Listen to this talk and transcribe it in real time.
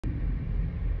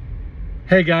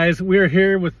Hey guys, we're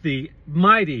here with the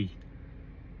mighty,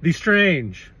 the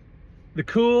strange, the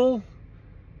cool,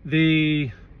 the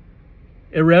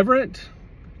irreverent,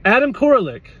 Adam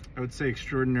Koralik. I would say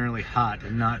extraordinarily hot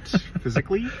and not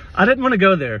physically. I didn't want to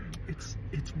go there. It's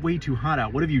way too hot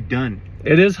out. What have you done?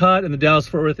 It is hot in the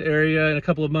Dallas-Fort Worth area in a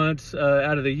couple of months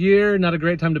out of the year. Not a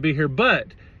great time to be here, but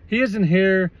he isn't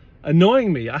here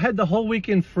annoying me. I had the whole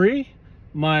weekend free.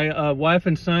 My wife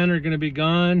and son are going to be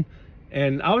gone.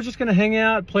 And I was just going to hang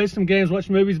out, play some games, watch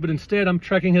movies, but instead I'm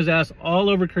trekking his ass all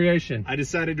over creation. I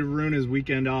decided to ruin his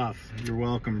weekend off. You're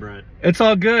welcome, Brett. It's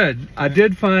all good. I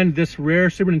did find this rare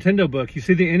Super Nintendo book. You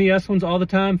see the NES ones all the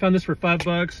time. Found this for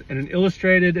 $5 and an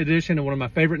illustrated edition of one of my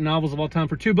favorite novels of all time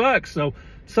for $2.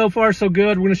 So far so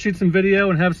good. We're going to shoot some video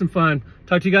and have some fun.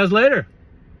 Talk to you guys later.